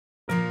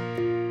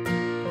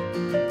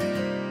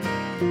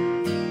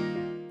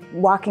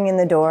Walking in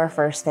the door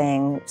first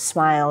thing,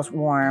 smiles,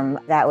 warm,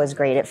 that was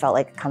great. It felt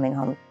like coming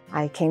home.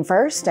 I came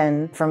first,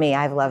 and for me,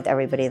 I've loved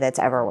everybody that's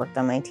ever worked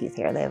on my teeth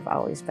here. They've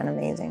always been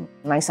amazing.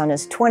 My son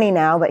is 20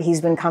 now, but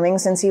he's been coming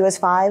since he was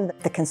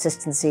 5. The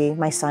consistency,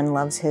 my son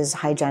loves his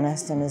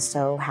hygienist and is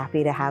so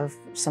happy to have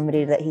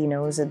somebody that he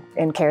knows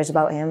and cares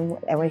about him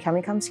every time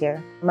he comes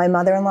here. My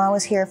mother-in-law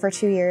was here for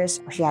 2 years.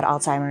 She had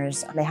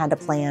Alzheimer's. They had to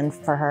plan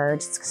for her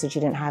just because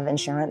she didn't have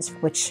insurance,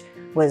 which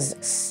was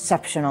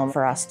exceptional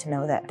for us to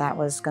know that that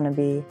was going to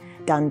be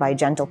done by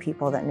gentle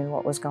people that knew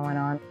what was going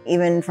on.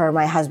 Even for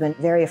my husband,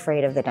 very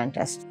afraid of the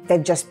dentist.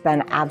 They've just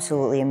been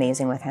absolutely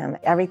amazing with him.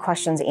 Every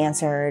question's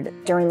answered.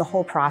 During the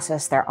whole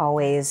process, they're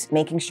always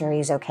making sure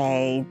he's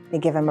okay. They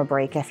give him a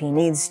break if he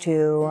needs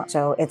to.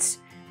 So it's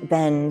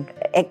been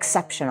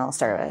exceptional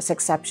service,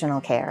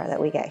 exceptional care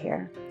that we get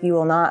here. You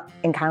will not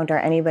encounter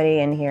anybody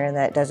in here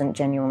that doesn't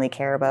genuinely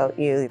care about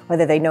you.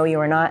 Whether they know you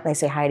or not, they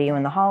say hi to you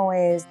in the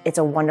hallways. It's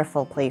a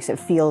wonderful place. It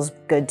feels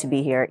good to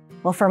be here.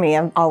 Well, for me,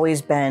 I've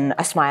always been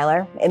a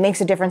smiler. It makes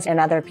a difference in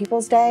other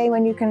people's day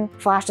when you can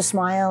flash a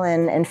smile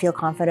and feel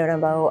confident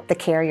about the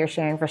care you're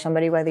sharing for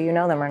somebody, whether you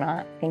know them or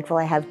not.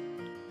 Thankfully, I have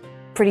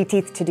pretty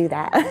teeth to do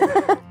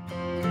that.